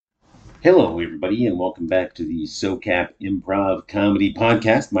Hello, everybody, and welcome back to the SoCap Improv Comedy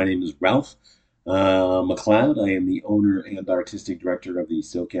Podcast. My name is Ralph McLeod. I am the owner and artistic director of the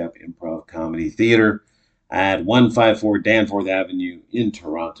SoCap Improv Comedy Theater at 154 Danforth Avenue in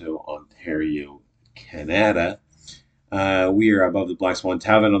Toronto, Ontario, Canada. We are above the Black Swan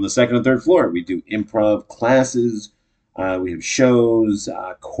Tavern on the second and third floor. We do improv classes. We have shows,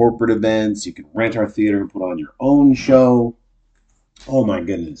 corporate events. You can rent our theater and put on your own show. Oh my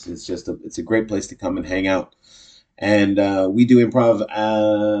goodness, it's a great place to come and hang out. And we do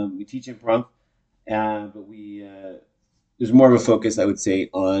improv. We teach improv, but we there's more of a focus, I would say,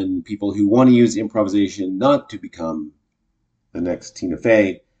 on people who want to use improvisation not to become the next Tina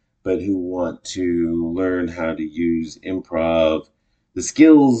Fey, but who want to learn how to use improv, the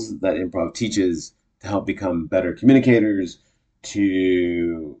skills that improv teaches, to help become better communicators,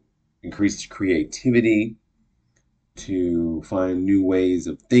 to increase creativity, to find new ways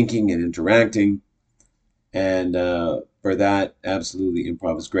of thinking and interacting. And for that, absolutely,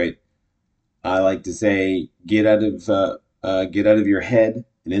 improv is great. I like to say, get out of your head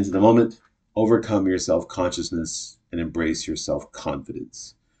and into the moment, overcome your self consciousness, and embrace your self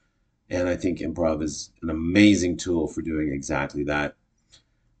confidence. And I think improv is an amazing tool for doing exactly that.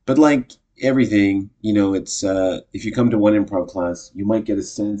 But like everything, it's if you come to one improv class, you might get a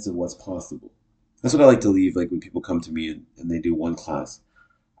sense of what's possible. That's what I like to leave. Like when people come to me and they do one class,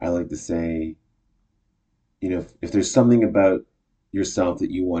 I like to say, if there's something about yourself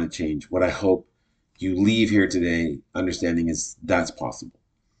that you want to change, what I hope you leave here today understanding is that's possible.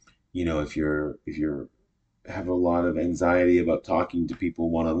 If you're have a lot of anxiety about talking to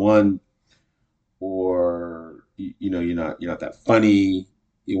people one on one, or you're not that funny,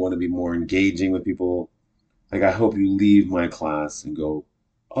 you want to be more engaging with people. Like I hope you leave my class and go,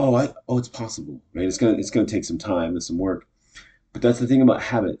 it's possible, right? It's gonna take some time and some work. But that's the thing about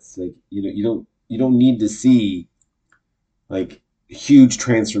habits. Like, you don't need to see like huge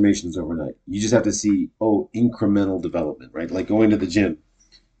transformations overnight. You just have to see, incremental development, right? Like going to the gym.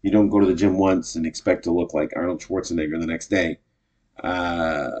 You don't go to the gym once and expect to look like Arnold Schwarzenegger the next day.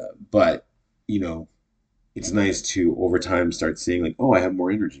 Uh, but, you know, it's nice to over time start seeing like, I have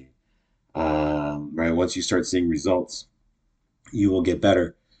more energy. Right. Once you start seeing results, you will get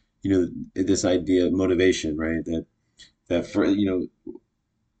better. This idea of motivation, right? That for,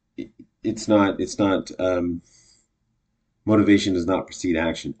 it's not motivation does not precede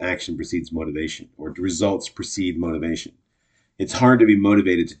action. Action precedes motivation, or results precede motivation. It's hard to be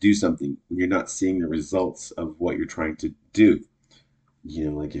motivated to do something when you're not seeing the results of what you're trying to do.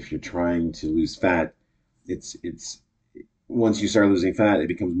 Like if you're trying to lose fat, it's once you start losing fat, it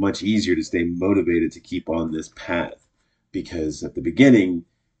becomes much easier to stay motivated to keep on this path. Because at the beginning,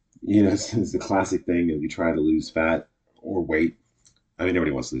 it's the classic thing of you try to lose fat or weight. I mean,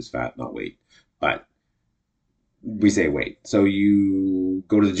 everybody wants to lose fat, not weight, but we say weight. So you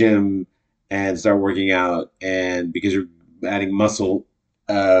go to the gym and start working out, and because you're adding muscle,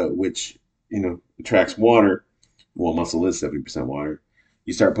 which attracts water. Well, muscle is 70% water.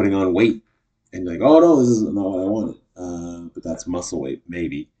 You start putting on weight, and you're like, oh no, this isn't what I wanted. But that's muscle weight,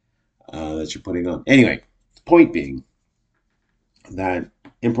 maybe, that you're putting on. Anyway, the point being that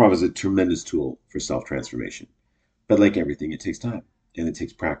improv is a tremendous tool for self transformation. But like everything, it takes time and it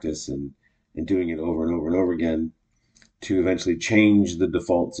takes practice and doing it over and over and over again to eventually change the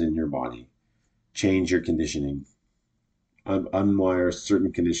defaults in your body, change your conditioning, unwire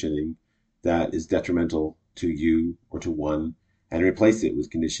certain conditioning that is detrimental to you or to one, and replace it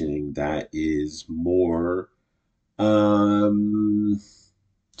with conditioning that is more um,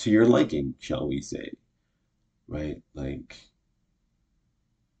 to your liking, shall we say, right? Like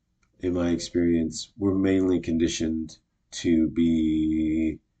in my experience, we're mainly conditioned to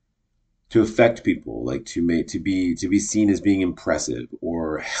be to affect people, like to be seen as being impressive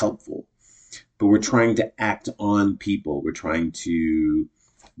or helpful. But we're trying to act on people. We're trying to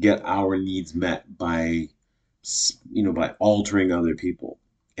get our needs met by altering other people,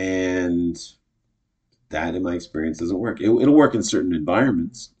 and that, in my experience, doesn't work. It'll work in certain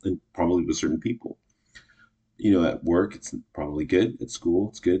environments and probably with certain people. At work, it's probably good. At school,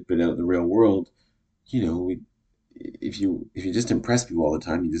 it's good. But out in the real world, we if you just impress people all the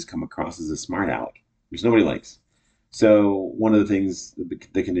time, you just come across as a smart aleck, which nobody likes. So one of the things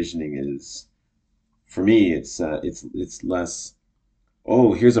the conditioning is for me, it's less.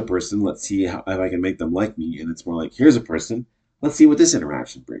 Oh, here's a person. Let's see if I can make them like me, and it's more like here's a person. Let's see what this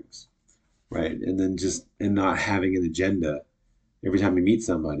interaction brings, right? And then and not having an agenda every time you meet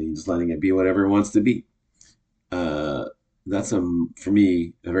somebody, just letting it be whatever it wants to be. Uh, that's for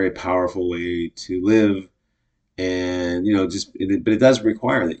me a very powerful way to live, And but it does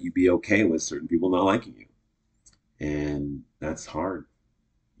require that you be okay with certain people not liking you, and that's hard.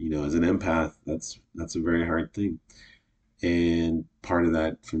 As an empath, that's a very hard thing. And part of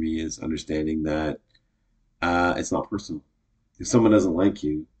that for me is understanding that it's not personal. If someone doesn't like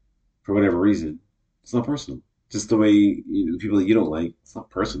you for whatever reason, it's not personal. Just the way people that you don't like, it's not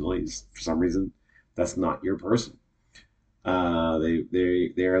personal. For some reason, that's not your person. They are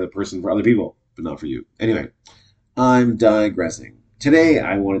the person for other people, but not for you. Anyway, I'm digressing. Today,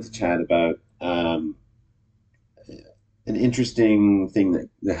 I wanted to chat about an interesting thing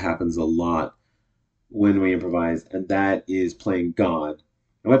that happens a lot when we improvise, and that is playing God.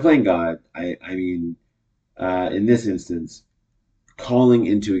 And by playing God, I mean, in this instance, calling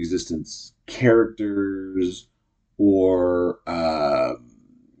into existence characters or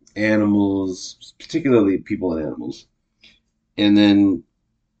animals, particularly people and animals. And then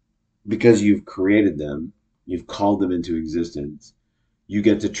because you've created them, you've called them into existence, you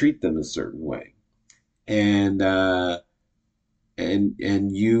get to treat them a certain way. And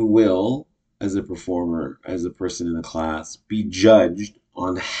you will, as a performer, as a person in a class, be judged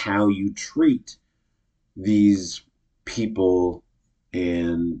on how you treat these people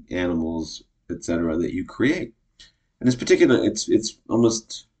and animals, etc., that you create. And it's particular. It's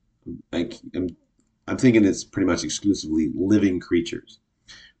almost like I'm thinking it's pretty much exclusively living creatures,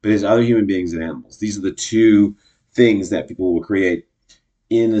 but it's other human beings and animals. These are the two things that people will create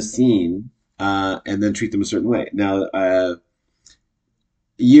in a scene, and then treat them a certain way. Now,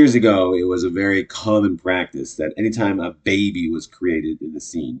 years ago, it was a very common practice that anytime a baby was created in the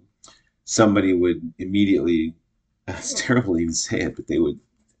scene, somebody would immediately, it's terrible to even say it, but they would,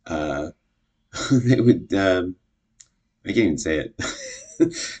 uh, they would, I can't even say it.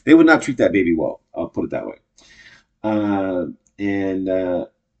 They would not treat that baby well. I'll put it that way. Uh, and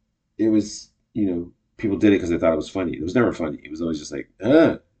It was, people did it because they thought it was funny. It was never funny. It was always just like,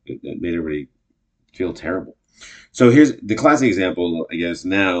 it made everybody feel terrible. So here's the classic example, I guess,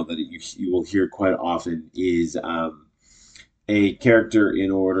 now that you will hear quite often is a character, in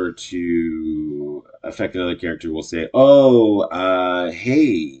order to affect another character, will say, "Oh,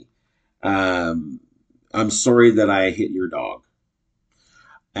 hey, um, I'm sorry that I hit your dog."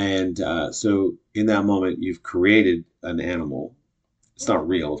 And so in that moment, you've created an animal. It's not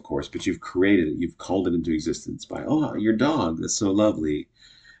real, of course, but you've created it. You've called it into existence by, "Oh, your dog. That's so lovely."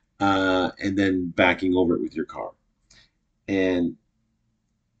 And then backing over it with your car. And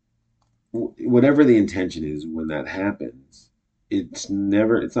whatever the intention is when that happens, it's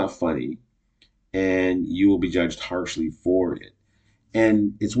not funny, and you will be judged harshly for it.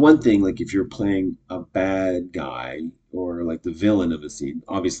 And it's one thing, like if you're playing a bad guy or like the villain of a scene.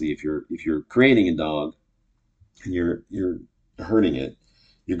 Obviously, if you're creating a dog and you're hurting it,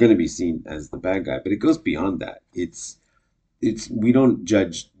 you're going to be seen as the bad guy. But it goes beyond that. It's we don't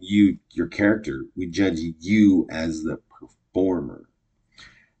judge your character. We judge you as the performer.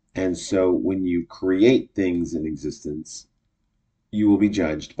 And so when you create things in existence, you will be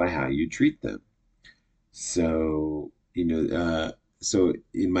judged by how you treat them. So, so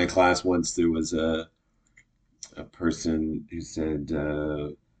in my class once there was a person who said,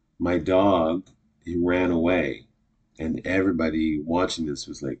 my dog, he ran away. And everybody watching this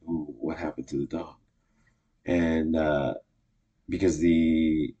was like, "Ooh, what happened to the dog?" And because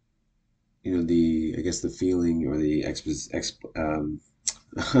I guess the feeling or the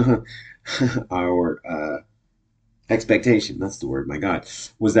our expectation, that's the word, my God,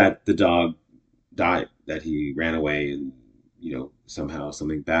 was that the dog died, that he ran away, and somehow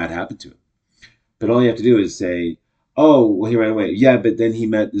something bad happened to him. But all you have to do is say, "Oh, well, he ran away. Yeah, but then he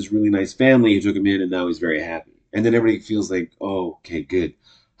met this really nice family who took him in, and now he's very happy." And then everybody feels like, "Oh, okay, good.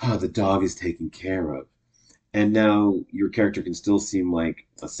 Oh, the dog is taken care of." And now your character can still seem like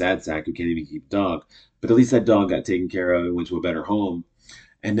a sad sack who can't even keep a dog, but at least that dog got taken care of and went to a better home.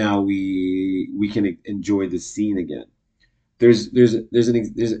 And now we can enjoy the scene again. There's an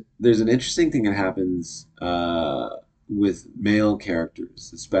interesting thing that happens with male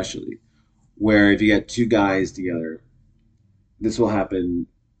characters, especially, where if you get two guys together, this will happen.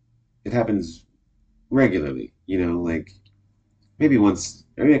 It happens regularly, like maybe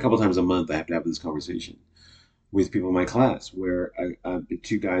a couple times a month. I have to have this conversation with people in my class where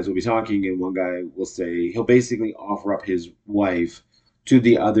two guys will be talking, and one guy will say he'll basically offer up his wife to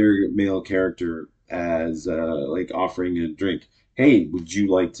the other male character as like offering a drink. "Hey, would you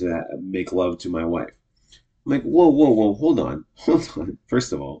like to make love to my wife?" I'm like, "Whoa, whoa, whoa, hold on, hold on.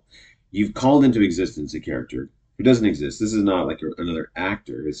 First of all, you've called into existence a character who doesn't exist. This is not like another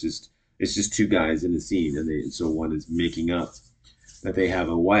actor. It's just two guys in a scene, and so one is making up that they have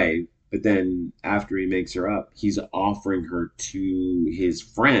a wife, But then after he makes her up, he's offering her to his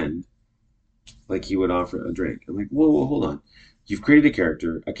friend like he would offer a drink. I'm like, whoa, whoa, hold on. You've created a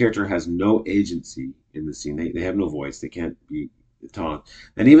character. A character has no agency in the scene. They have no voice. They can't be taught.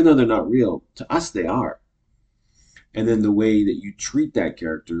 And even though they're not real, to us they are. And then the way that you treat that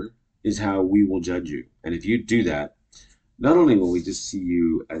character is how we will judge you. And if you do that, not only will we just see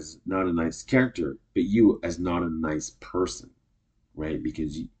you as not a nice character, but you as not a nice person, right?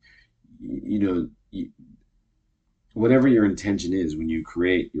 Because you know, whatever your intention is when you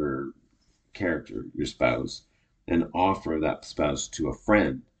create your character, your spouse, and offer that spouse to a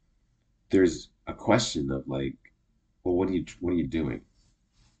friend, there's a question of like, well, what are you doing?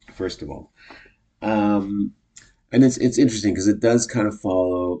 First of all, um, and it's interesting because it does kind of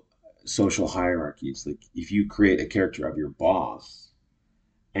follow social hierarchies. Like if you create a character of your boss,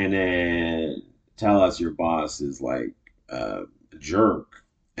 and then tell us your boss is like a jerk,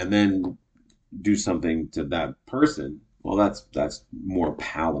 and then do something to that person, well, that's more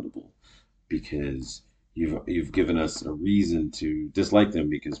palatable because you've given us a reason to dislike them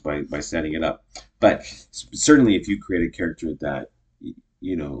because by setting it up. But certainly, if you create a character that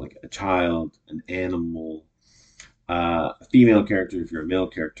like a child, an animal, a female character, if you're a male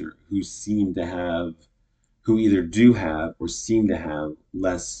character, who either do have or seem to have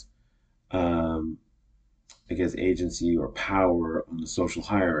less, um, I guess, agency or power on the social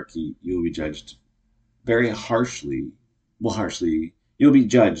hierarchy, you'll be judged very harshly. Well, harshly, you'll be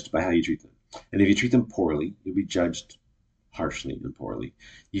judged by how you treat them. And if you treat them poorly, you'll be judged harshly and poorly.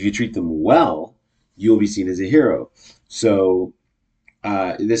 If you treat them well, you'll be seen as a hero. So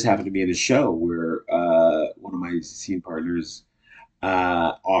this happened to me in a show where one of my scene partners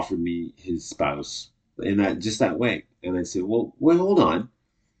offered me his spouse in that just that way, and I said, "Well, wait, hold on.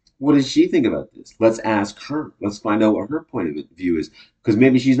 What does she think about this? Let's ask her. Let's find out what her point of view is, because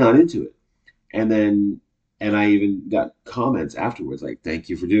maybe she's not into it." And then, and I even got comments afterwards like, "Thank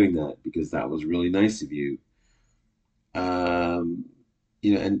you for doing that because that was really nice of you." Um,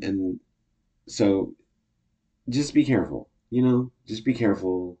 and so just be careful. Just be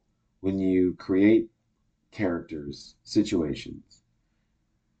careful when you create characters, situations.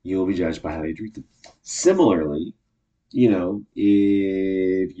 You'll be judged by how you treat them. Similarly,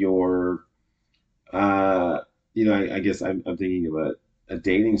 if you're, uh, I guess I'm thinking about a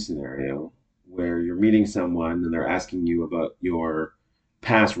dating scenario where you're meeting someone and they're asking you about your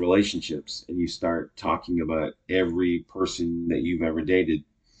past relationships, and you start talking about every person that you've ever dated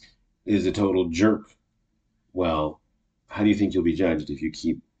is a total jerk. Well, how do you think you'll be judged if you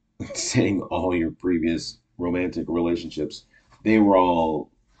keep saying all your previous romantic relationships, they were all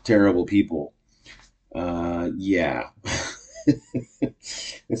terrible people? Yeah.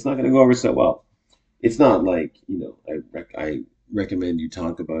 It's not going to go over so well. It's not like, I recommend you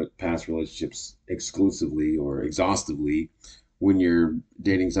talk about past relationships exclusively or exhaustively when you're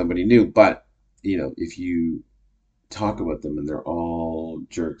dating somebody new. But, if you talk about them and they're all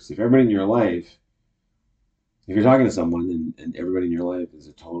jerks, if you're talking to someone and everybody in your life is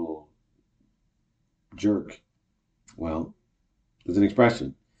a total jerk, well, there's an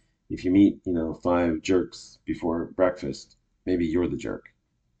expression. If you meet, five jerks before breakfast, maybe you're the jerk.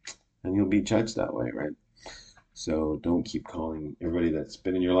 And you'll be judged that way, right? So don't keep calling everybody that's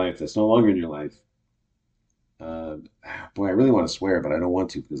been in your life that's no longer in your life. Uh, Boy, I really want to swear, but I don't want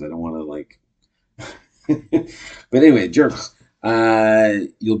to because I don't want to like. But anyway, jerks.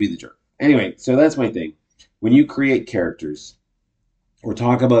 You'll be the jerk. Anyway, so that's my thing. When you create characters or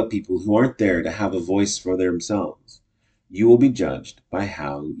talk about people who aren't there to have a voice for themselves, you will be judged by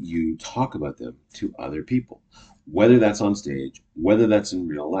how you talk about them to other people, whether that's on stage, whether that's in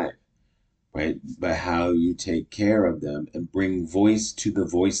real life, right? By how you take care of them and bring voice to the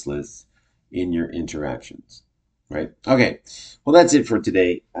voiceless in your interactions, right? Okay, well, that's it for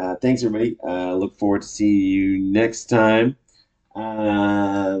today. Thanks, everybody. Look forward to seeing you next time.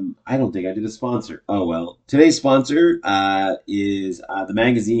 I don't think I did a sponsor. Oh well. Today's sponsor is the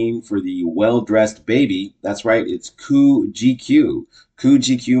magazine for the well-dressed baby. That's right. It's Coo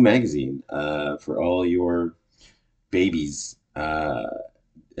GQ magazine for all your babies'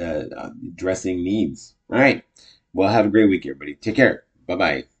 dressing needs. All right. Well, have a great week, everybody. Take care. Bye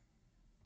bye.